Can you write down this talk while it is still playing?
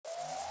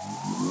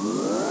The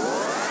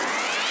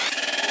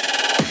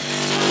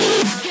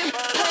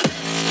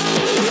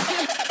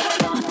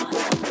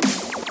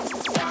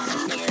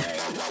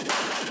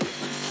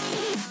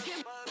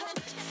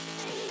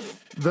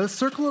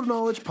Circle of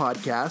Knowledge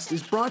podcast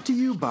is brought to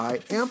you by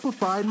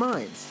Amplified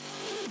Minds,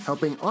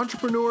 helping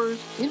entrepreneurs,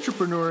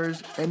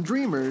 intrapreneurs, and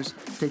dreamers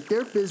take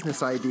their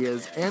business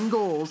ideas and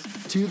goals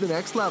to the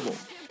next level.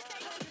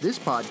 This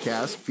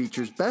podcast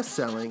features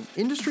best-selling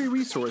industry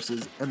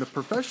resources and the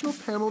professional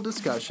panel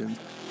discussions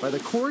by the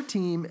core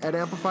team at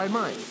Amplified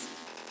Minds.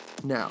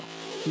 Now,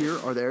 here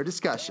are their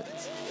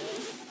discussions.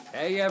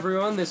 Hey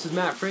everyone, this is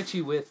Matt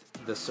Fritchie with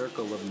The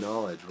Circle of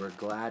Knowledge. We're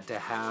glad to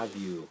have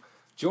you.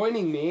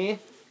 Joining me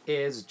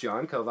is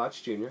John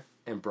Kovach Jr.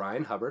 and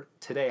Brian Hubbard.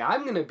 Today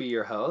I'm going to be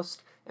your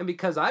host, and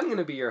because I'm going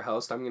to be your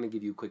host, I'm going to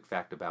give you a quick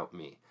fact about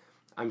me.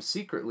 I'm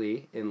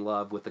secretly in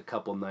love with a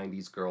couple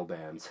 90s girl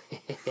bands.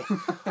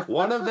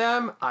 One of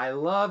them, I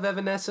love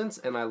Evanescence,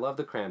 and I love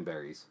the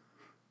Cranberries.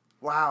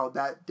 Wow,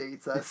 that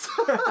dates us.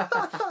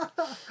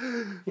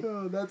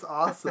 Oh, that's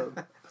awesome.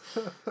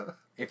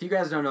 If you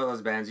guys don't know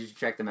those bands, you should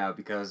check them out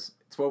because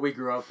it's what we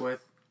grew up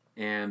with,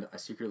 and I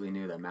secretly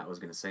knew that Matt was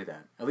going to say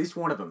that. At least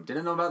one of them.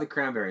 Didn't know about the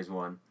Cranberries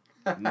one.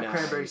 Nice.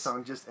 Cranberry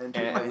song just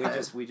entered my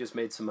head. We just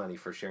made some money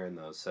for sharing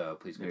those, so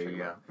please go There check you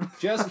them go. out.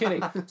 Just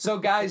kidding. So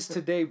guys,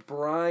 today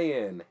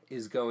Brian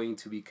is going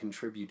to be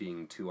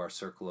contributing to our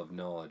Circle of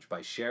Knowledge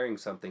by sharing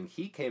something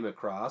he came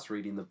across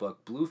reading the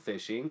book Blue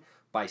Fishing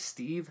by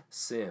Steve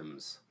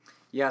Sims.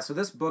 Yeah, so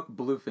this book,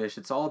 Bluefish,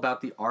 it's all about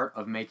the art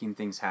of making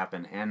things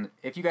happen. And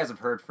if you guys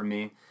have heard from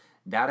me,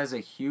 that is a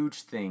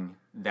huge thing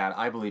that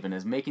I believe in,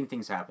 is making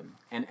things happen.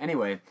 And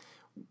anyway,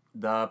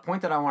 the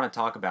point that I want to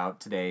talk about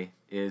today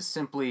is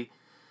simply,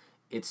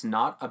 it's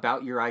not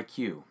about your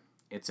IQ.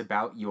 It's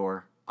about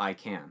your I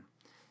can.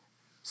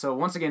 So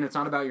once again, it's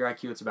not about your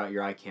IQ, it's about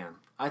your I can.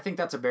 I think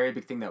that's a very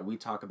big thing that we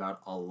talk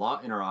about a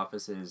lot in our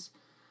office is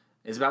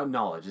about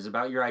knowledge, is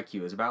about your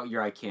IQ, is about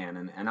your I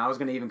can. And I was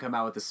going to even come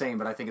out with the same,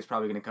 but I think it's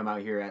probably going to come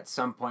out here at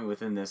some point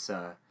within this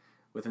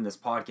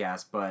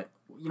podcast. But,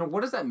 you know,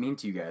 what does that mean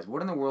to you guys?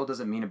 What in the world does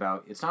it mean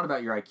about, it's not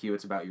about your IQ,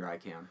 it's about your I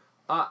can?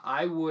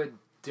 I would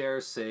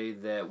dare say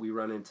that we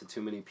run into too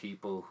many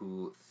people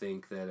who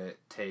think that it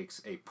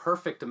takes a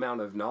perfect amount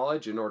of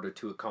knowledge in order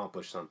to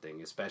accomplish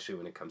something, especially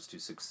when it comes to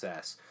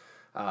success.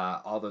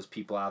 All those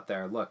people out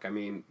there, look, I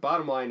mean,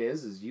 bottom line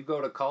is you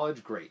go to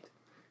college, great.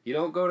 You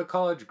don't go to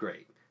college,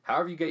 great.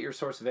 However you get your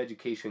source of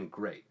education,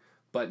 great.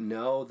 But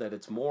know that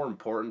it's more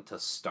important to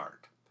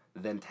start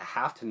than to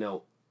have to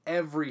know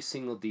every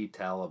single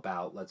detail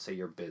about, let's say,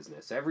 your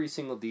business, every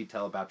single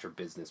detail about your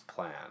business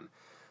plan.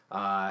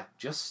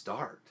 Just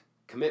start.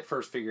 Commit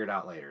first, figure it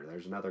out later.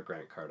 There's another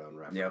Grant Cardone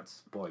reference. Yep.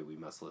 Boy, we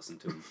must listen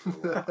to him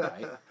a lot,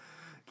 right?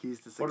 Keys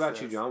to success. What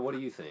about you, John? What do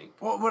you think?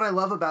 Well, what I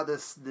love about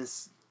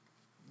this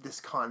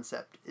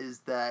concept is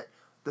that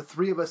the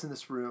three of us in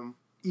this room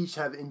each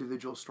have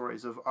individual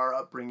stories of our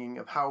upbringing,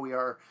 of how we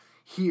are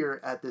here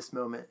at this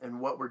moment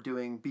and what we're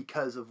doing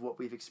because of what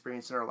we've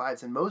experienced in our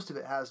lives. And most of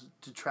it has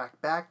to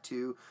track back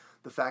to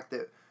the fact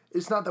that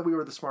it's not that we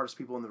were the smartest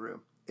people in the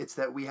room. It's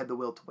that we had the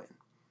will to win.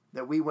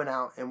 That we went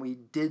out and we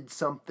did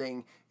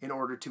something in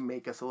order to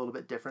make us a little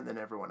bit different than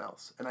everyone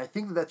else. And I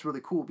think that that's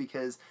really cool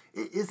because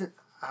it isn't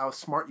how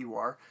smart you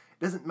are.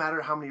 It doesn't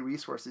matter how many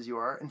resources you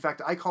are. In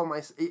fact, I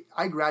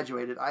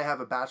graduated. I have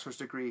a bachelor's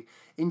degree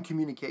in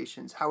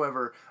communications.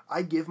 However,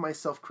 I give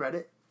myself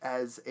credit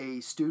as a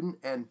student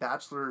and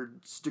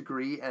bachelor's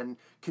degree and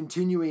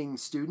continuing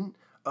student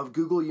of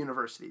Google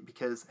University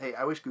because, hey,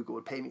 I wish Google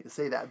would pay me to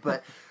say that,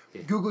 but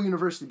yeah. Google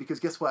University, because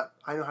guess what?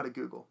 I know how to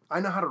Google.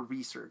 I know how to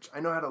research. I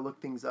know how to look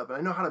things up, and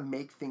I know how to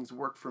make things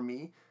work for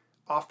me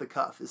off the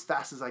cuff as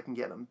fast as I can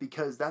get them,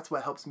 because that's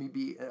what helps me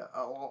be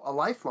a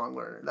lifelong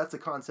learner. That's a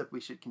concept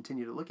we should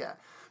continue to look at.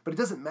 But it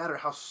doesn't matter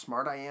how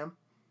smart I am.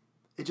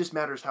 It just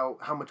matters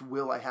how much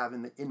will I have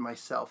in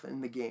myself,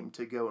 in the game,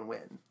 to go and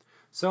win.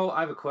 So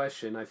I have a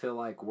question. I feel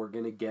like we're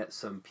going to get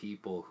some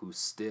people who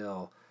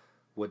still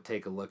would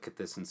take a look at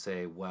this and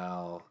say,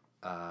 well,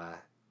 I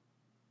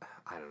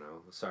don't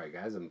know. Sorry,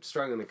 guys. I'm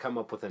struggling to come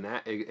up with an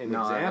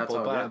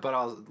example, but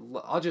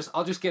I'll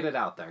just get it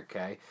out there,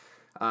 okay?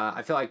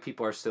 I feel like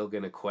people are still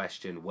going to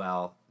question,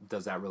 well,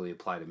 does that really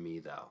apply to me,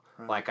 though?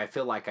 Right. Like, I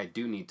feel like I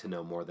do need to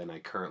know more than I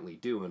currently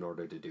do in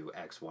order to do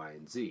X, Y,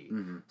 and Z.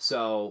 Mm-hmm.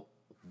 So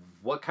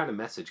what kind of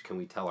message can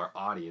we tell our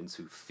audience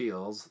who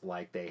feels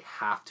like they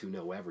have to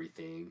know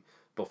everything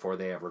before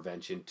they ever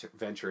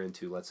venture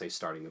into, let's say,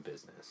 starting a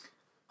business?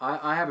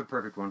 I have a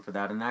perfect one for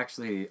that. And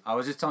actually, I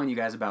was just telling you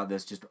guys about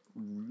this just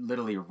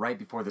literally right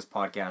before this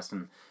podcast.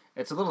 And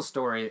it's a little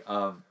story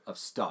of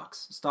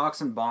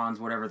stocks and bonds,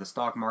 whatever, the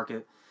stock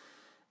market.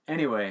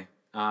 Anyway,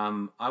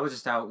 I was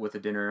just out with a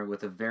dinner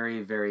with a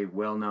very, very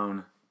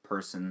well-known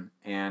person,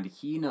 and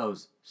he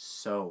knows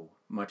so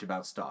much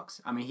about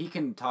stocks. I mean, he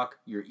can talk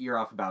your ear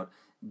off about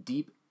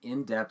deep,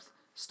 in-depth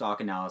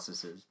stock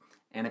analyses.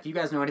 And if you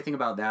guys know anything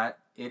about that,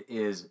 it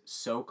is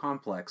so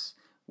complex.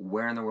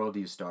 Where in the world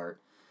do you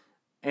start?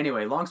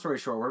 Anyway, long story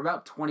short, we're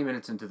about 20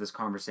 minutes into this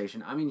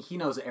conversation. I mean, he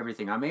knows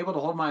everything. I'm able to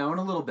hold my own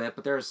a little bit,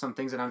 but there are some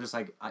things that I'm just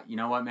like, you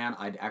know what, man?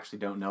 I actually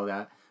don't know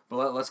that.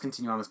 But let's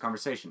continue on this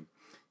conversation.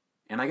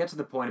 And I get to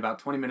the point about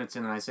 20 minutes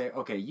in, and I say,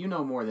 okay, you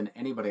know more than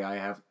anybody I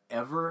have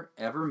ever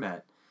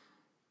met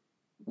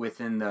with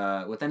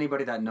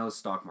anybody that knows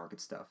stock market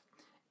stuff.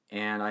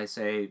 And I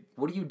say,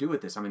 what do you do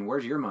with this? I mean,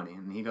 where's your money?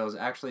 And he goes,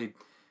 actually,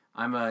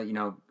 I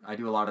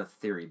do a lot of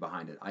theory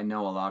behind it. I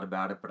know a lot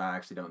about it, but I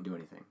actually don't do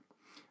anything.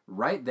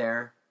 Right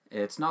there,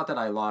 it's not that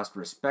I lost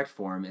respect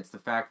for him. It's the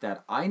fact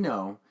that I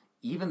know,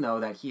 even though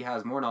that he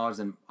has more knowledge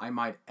than I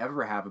might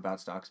ever have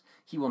about stocks,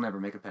 he will never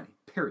make a penny,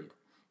 period.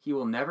 He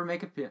will never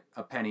make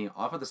a penny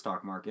off of the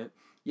stock market.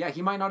 Yeah,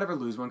 he might not ever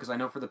lose one, because I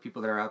know for the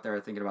people that are out there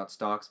thinking about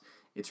stocks,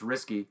 it's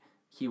risky.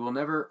 He will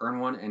never earn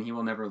one, and he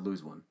will never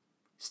lose one.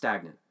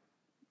 Stagnant.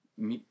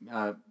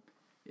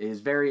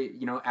 Is very,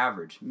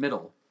 average,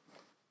 middle.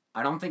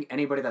 I don't think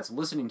anybody that's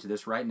listening to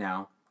this right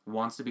now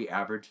wants to be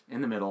average,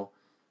 in the middle.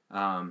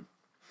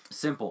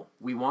 Simple.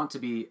 We want to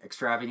be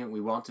extravagant.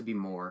 We want to be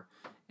more.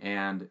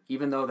 And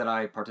even though that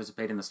I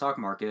participate in the stock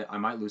market, I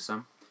might lose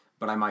some,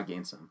 but I might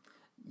gain some.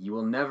 You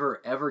will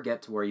never, ever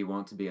get to where you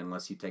want to be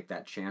unless you take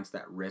that chance,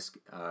 that risk,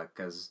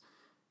 because,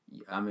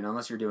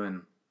 unless you're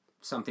doing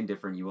something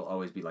different, you will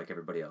always be like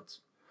everybody else.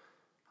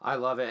 I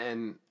love it,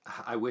 and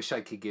I wish I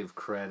could give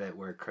credit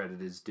where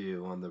credit is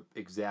due on the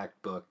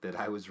exact book that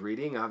I was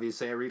reading.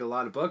 Obviously, I read a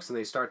lot of books, and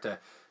they start to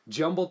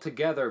jumble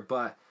together,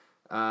 but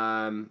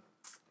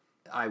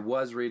I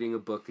was reading a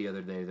book the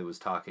other day that was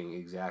talking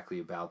exactly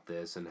about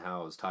this, and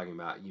how it was talking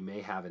about you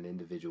may have an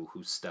individual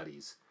who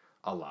studies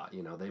a lot.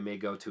 They may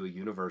go to a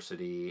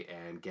university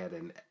and get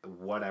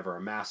a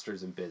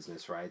master's in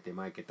business, right? They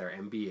might get their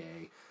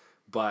MBA,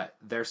 but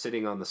they're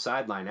sitting on the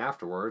sideline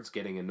afterwards,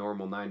 getting a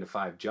normal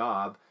 9-to-5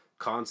 job,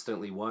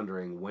 constantly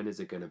wondering, when is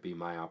it going to be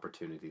my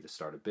opportunity to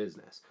start a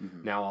business?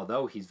 Mm-hmm. Now,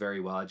 although he's very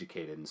well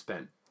educated and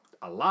spent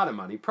a lot of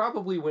money,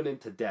 probably went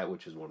into debt,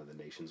 which is one of the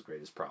nation's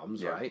greatest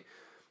problems, right?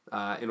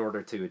 In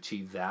order to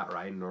achieve that,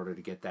 right? In order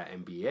to get that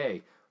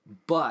MBA.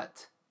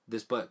 But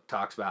this book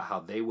talks about how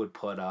they would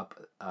put up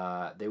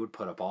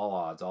all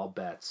odds, all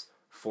bets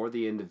for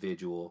the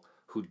individual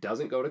who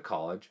doesn't go to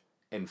college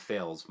and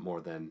fails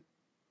more than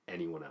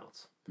anyone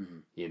else.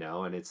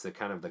 Mm-hmm. And it's the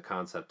kind of the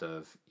concept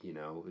of,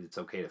 it's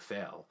okay to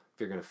fail. If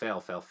you're going to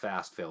fail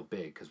fast, fail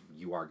big, because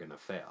you are going to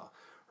fail,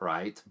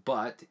 right?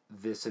 But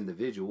this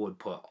individual would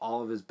place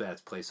all of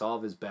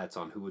his bets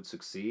on who would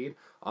succeed,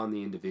 on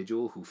the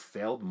individual who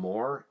failed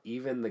more,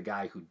 even the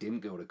guy who didn't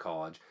go to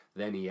college,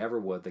 than he ever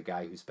would the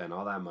guy who spent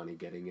all that money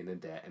getting into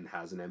debt and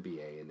has an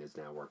MBA and is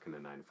now working a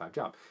 9-to-5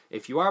 job.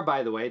 If you are,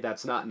 by the way,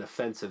 that's not an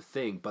offensive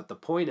thing, but the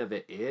point of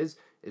it is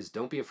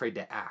don't be afraid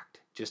to act.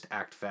 Just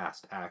act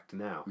fast, act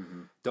now.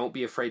 Mm-hmm. Don't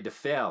be afraid to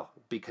fail,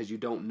 because you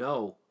don't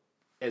know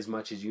as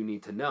much as you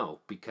need to know,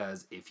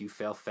 because if you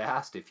fail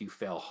fast, if you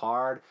fail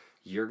hard,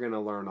 you're going to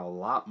learn a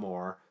lot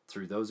more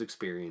through those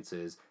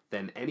experiences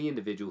than any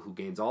individual who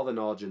gains all the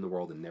knowledge in the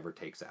world and never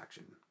takes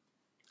action.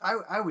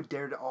 I would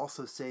dare to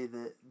also say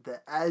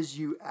that as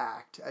you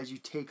act, as you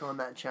take on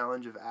that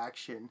challenge of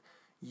action,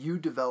 you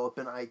develop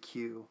an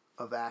IQ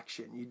of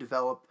action. You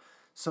develop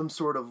some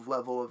sort of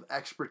level of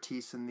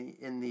expertise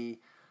in the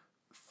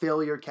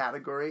failure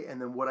category, and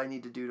then what I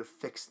need to do to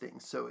fix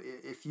things. So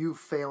if you've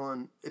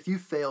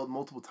failed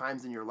multiple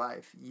times in your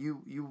life,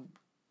 you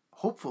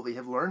hopefully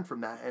have learned from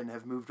that and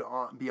have moved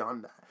on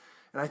beyond that.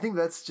 And I think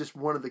that's just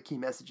one of the key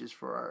messages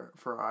for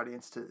our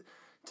audience,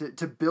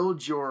 to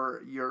build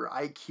your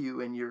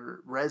IQ and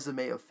your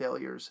resume of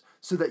failures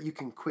so that you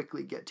can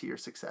quickly get to your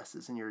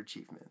successes and your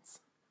achievements.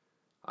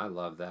 I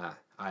love that.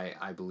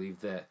 I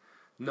believe that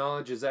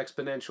knowledge is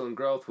exponential in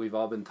growth. We've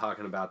all been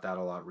talking about that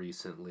a lot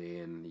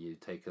recently, and you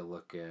take a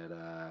look at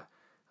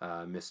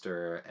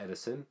Mr.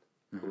 Edison,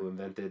 mm-hmm. who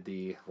invented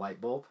the light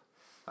bulb.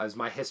 Is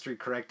my history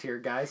correct here,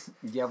 guys?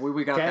 Yeah,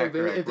 we got that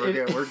correct.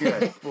 We're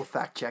good. We'll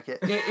fact check it.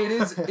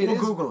 We'll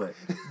Google it.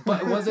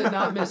 But was it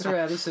not Mr.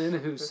 Edison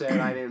who said,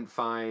 I didn't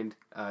find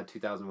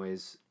 2,000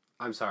 ways?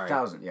 I'm sorry.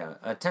 1,000, yeah.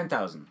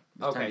 10,000.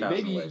 Okay, 10,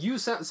 maybe ways. You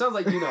sounds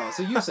like you know,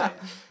 so you say it.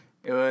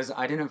 It was,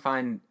 I didn't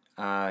find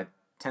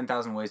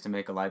 10,000 ways to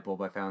make a light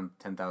bulb. I found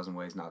 10,000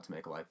 ways not to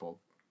make a light bulb.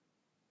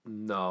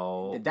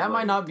 No. That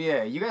might not be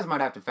it. You guys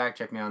might have to fact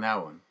check me on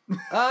that one.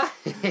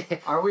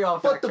 Are we all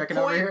fact checking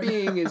over here? But the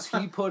point being is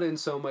he put in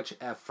so much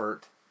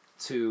effort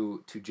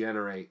to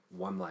generate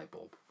one light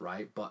bulb,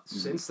 right? But mm-hmm.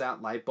 since that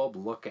light bulb,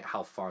 look at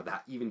how far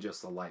that even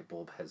just the light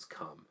bulb has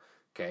come.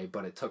 Okay,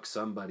 but it took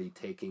somebody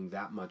taking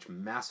that much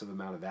massive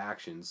amount of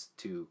actions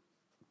to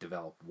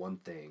develop one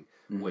thing,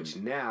 mm-hmm. which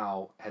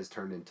now has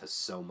turned into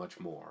so much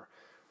more.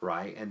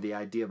 Right? And the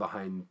idea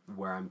behind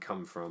where I'm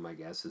coming from, I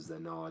guess, is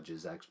that knowledge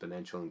is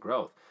exponential in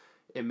growth.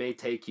 It may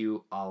take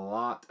you a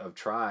lot of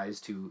tries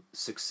to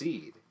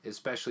succeed,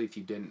 especially if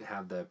you didn't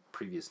have the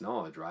previous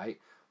knowledge, right?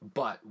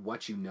 But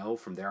what you know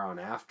from there on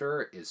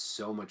after is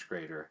so much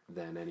greater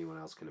than anyone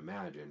else can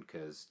imagine,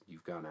 because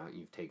you've gone out,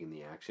 you've taken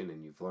the action,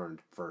 and you've learned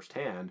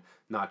firsthand,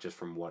 not just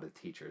from what a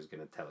teacher is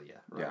going to tell you,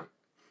 right? Yeah.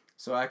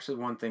 So actually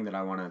one thing that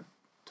I want to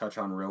touch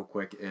on real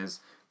quick is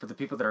for the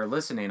people that are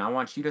listening, I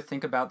want you to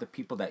think about the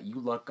people that you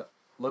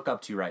look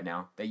up to right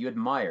now, that you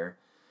admire.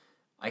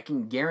 I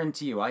can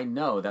guarantee you, I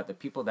know that the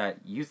people that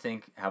you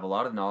think have a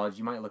lot of knowledge,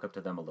 you might look up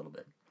to them a little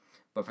bit.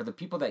 But for the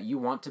people that you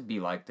want to be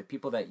like, the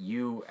people that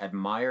you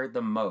admire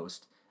the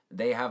most,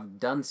 they have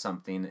done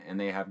something and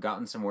they have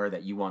gotten somewhere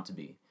that you want to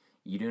be.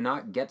 You do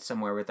not get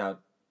somewhere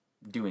without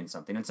doing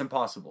something. It's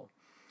impossible.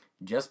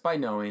 Just by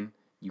knowing,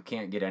 you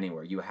can't get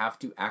anywhere. You have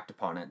to act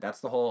upon it.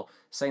 That's the whole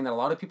saying that a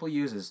lot of people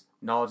use is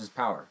knowledge is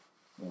power.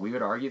 We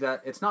would argue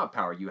that it's not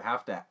power.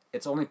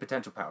 It's only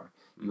potential power.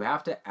 You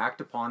have to act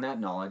upon that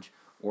knowledge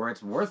or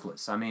it's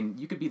worthless. I mean,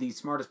 you could be the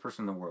smartest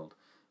person in the world,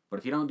 but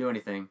if you don't do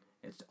anything,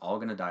 it's all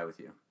going to die with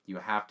you. You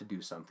have to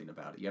do something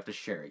about it. You have to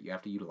share it. You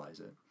have to utilize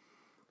it.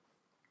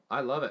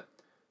 I love it.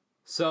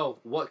 So,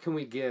 what can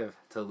we give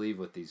to leave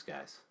with these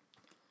guys?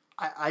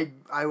 I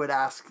would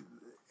ask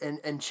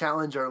and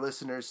challenge our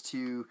listeners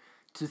to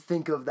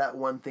think of that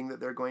one thing that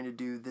they're going to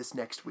do this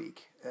next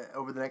week,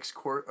 over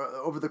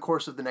the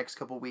course of the next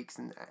couple of weeks,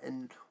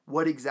 and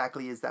what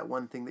exactly is that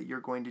one thing that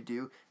you're going to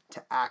do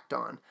to act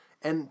on.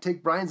 And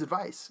take Brian's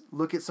advice.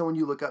 Look at someone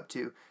you look up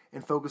to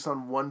and focus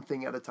on one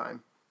thing at a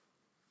time.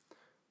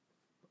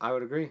 I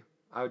would agree.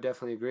 I would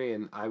definitely agree,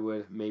 and I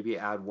would maybe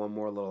add one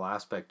more little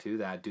aspect to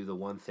that. Do the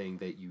one thing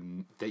that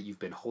you've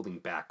been holding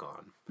back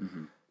on.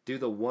 Mm-hmm. Do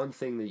the one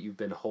thing that you've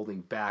been holding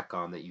back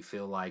on that you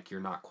feel like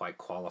you're not quite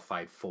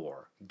qualified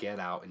for. Get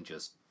out and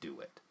just do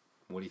it.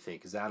 What do you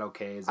think? Is that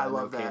okay? Is that an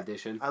okay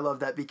addition? I love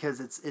that because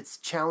it's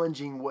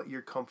challenging what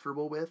you're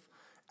comfortable with,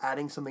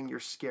 adding something you're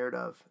scared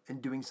of,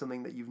 and doing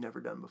something that you've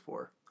never done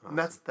before. Awesome.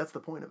 And that's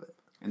the point of it.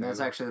 And that's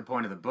actually the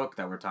point of the book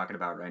that we're talking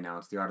about right now.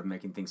 It's the art of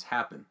making things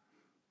happen.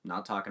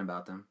 Not talking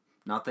about them,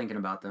 not thinking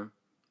about them,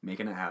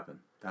 making it happen.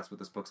 That's what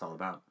this book's all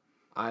about.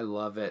 I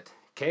love it.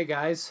 Okay,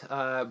 guys,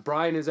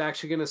 Brian is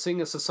actually going to sing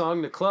us a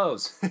song to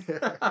close.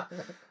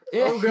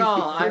 Oh,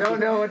 God, I don't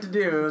know what to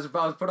do. I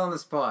was put on the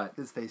spot.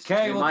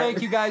 Okay, well,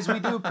 thank you, guys. We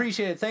do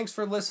appreciate it. Thanks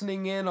for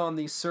listening in on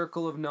the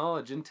Circle of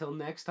Knowledge. Until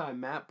next time,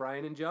 Matt,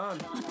 Brian, and John.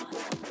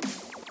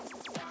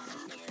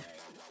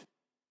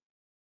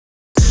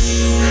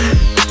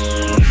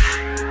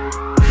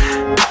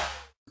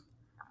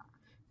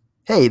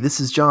 Hey, this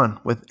is John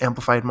with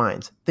Amplified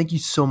Minds. Thank you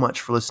so much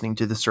for listening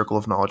to the Circle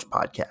of Knowledge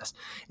podcast.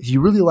 If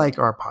you really like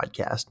our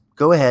podcast,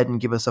 go ahead and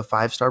give us a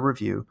 5-star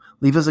review,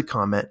 leave us a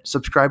comment,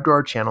 subscribe to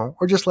our channel,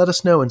 or just let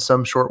us know in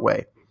some short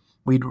way.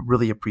 We'd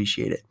really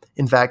appreciate it.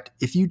 In fact,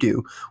 if you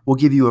do, we'll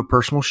give you a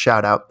personal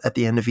shout out at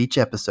the end of each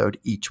episode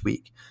each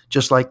week,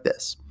 just like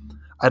this.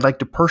 I'd like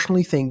to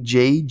personally thank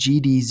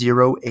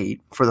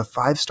JGD08 for the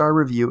 5-star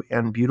review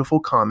and beautiful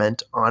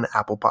comment on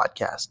Apple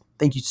Podcast.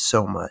 Thank you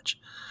so much.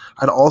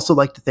 I'd also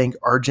like to thank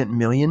Argent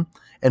Million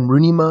and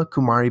Runima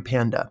Kumari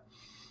Panda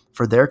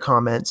for their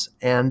comments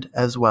and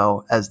as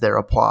well as their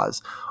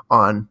applause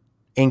on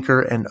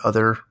Anchor and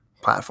other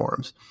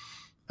platforms.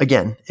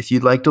 Again, if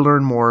you'd like to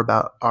learn more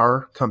about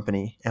our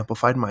company,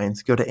 Amplified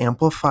Minds, go to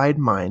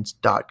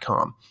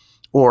amplifiedminds.com.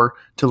 Or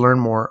to learn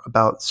more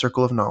about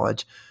Circle of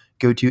Knowledge,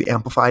 go to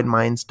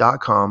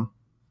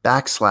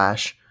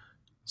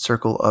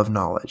amplifiedminds.com/Circle of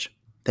Knowledge.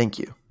 Thank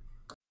you.